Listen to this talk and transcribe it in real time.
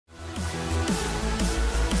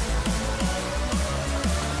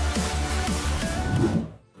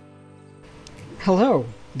Hello,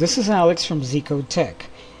 this is Alex from Zcode Tech,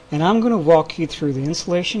 and I'm going to walk you through the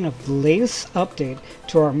installation of the latest update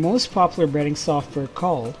to our most popular betting software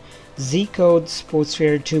called Zcode Sports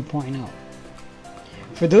Trader 2.0.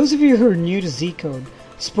 For those of you who are new to Zcode,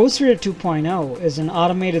 Sports Trader 2.0 is an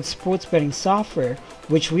automated sports betting software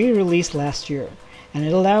which we released last year, and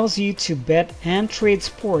it allows you to bet and trade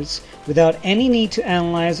sports without any need to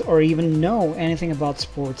analyze or even know anything about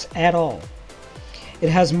sports at all. It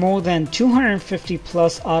has more than 250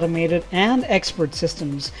 plus automated and expert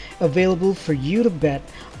systems available for you to bet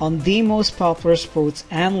on the most popular sports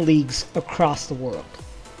and leagues across the world.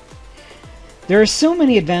 There are so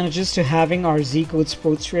many advantages to having our Zcode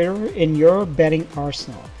Sports Trader in your betting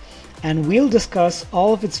arsenal, and we'll discuss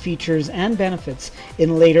all of its features and benefits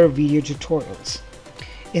in later video tutorials.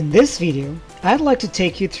 In this video, I'd like to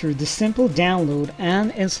take you through the simple download and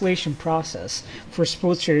installation process for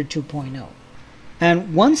Sports Trader 2.0.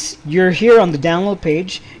 And once you're here on the download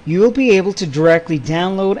page, you will be able to directly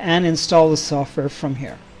download and install the software from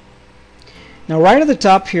here. Now right at the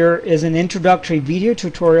top here is an introductory video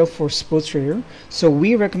tutorial for Sports Trader, so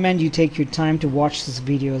we recommend you take your time to watch this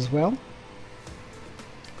video as well.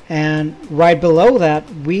 And right below that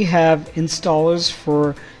we have installers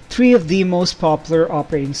for 3 of the most popular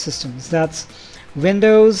operating systems. That's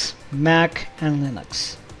Windows, Mac, and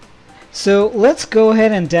Linux. So let's go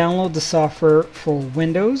ahead and download the software for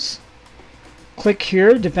Windows. Click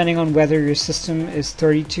here depending on whether your system is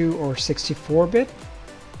 32 or 64-bit.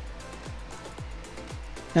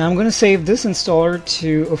 Now I'm going to save this installer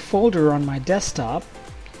to a folder on my desktop.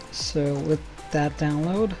 So let that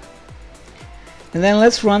download. And then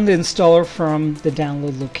let's run the installer from the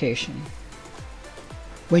download location.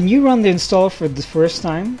 When you run the installer for the first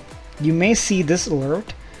time, you may see this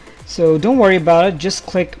alert. So don't worry about it, just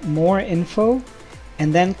click More Info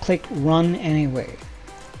and then click Run Anyway.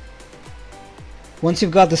 Once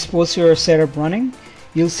you've got the Sports Trader setup running,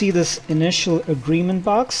 you'll see this initial agreement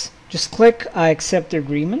box. Just click I accept the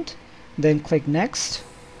agreement, then click Next.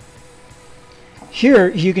 Here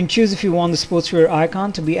you can choose if you want the Sports Trader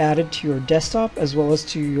icon to be added to your desktop as well as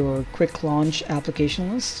to your quick launch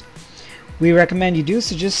application list. We recommend you do,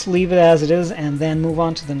 so just leave it as it is and then move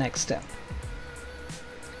on to the next step.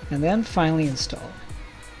 And then finally install.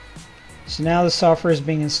 So now the software is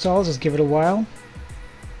being installed. Just give it a while.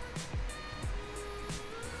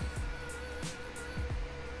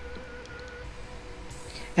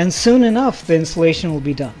 And soon enough the installation will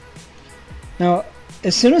be done. Now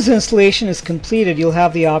as soon as the installation is completed, you'll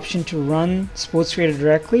have the option to run Sports Trader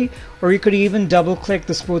directly, or you could even double click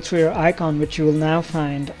the Sports Trader icon, which you will now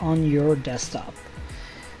find on your desktop.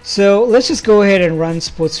 So let's just go ahead and run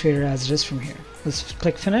Sports Trader as it is from here. Let's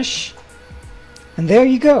click Finish, and there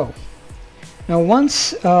you go. Now once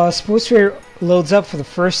Sports Trader loads up for the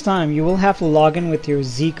first time, you will have to log in with your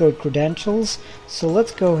Zcode credentials. So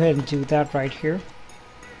let's go ahead and do that right here,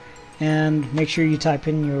 and make sure you type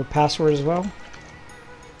in your password as well.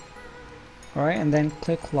 Alright, and then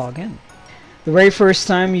click Login. The very first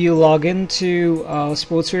time you log into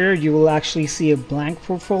Sports Trader, you will actually see a blank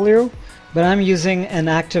portfolio. But I'm using an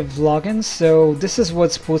active login, so this is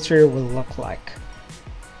what Sports Trader will look like.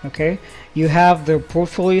 Okay, you have the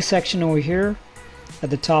portfolio section over here at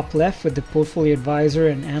the top left with the portfolio advisor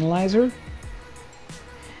and analyzer.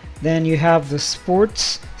 Then you have the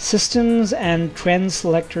sports systems and trend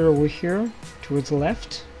selector over here towards the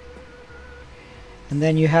left. And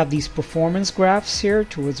then you have these performance graphs here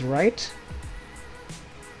towards the right.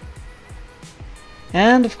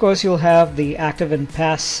 And of course you'll have the active and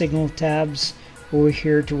past signal tabs over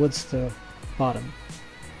here towards the bottom.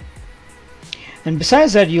 And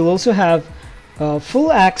besides that, you'll also have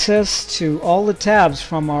full access to all the tabs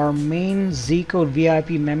from our main Zcode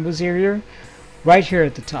VIP members area right here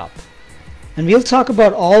at the top. And we'll talk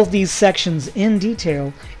about all of these sections in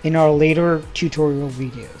detail in our later tutorial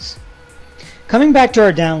videos. Coming back to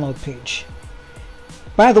our download page.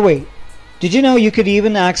 By the way, did you know you could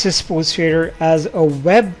even access Sports Trader as a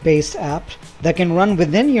web-based app that can run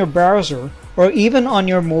within your browser or even on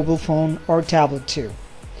your mobile phone or tablet too?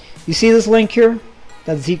 You see this link here?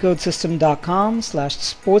 That's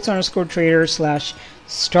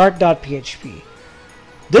zcodesystem.com/sports_trader/start.php.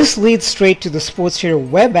 This leads straight to the Sports Trader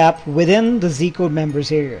web app within the Zcode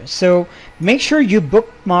members area. So make sure you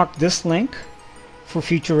bookmark this link for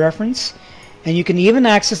future reference. And you can even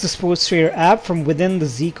access the Sports Trader app from within the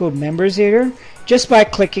Zcode members area just by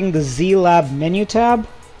clicking the ZLab menu tab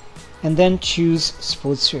and then choose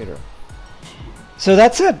Sports Trader. So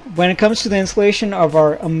that's it. When it comes to the installation of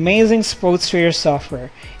our amazing Sports Trader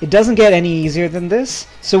software, it doesn't get any easier than this.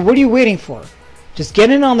 So what are you waiting for? Just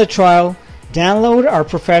get in on the trial, Download our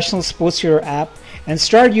professional Sports Trader app and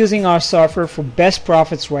start using our software for best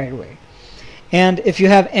profits right away. And if you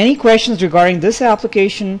have any questions regarding this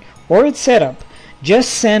application or its setup,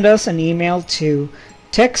 just send us an email to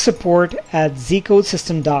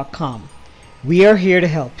techsupport@zcodesystem.com. We are here to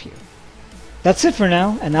help you. That's it for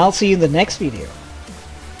now, and I'll see you in the next video.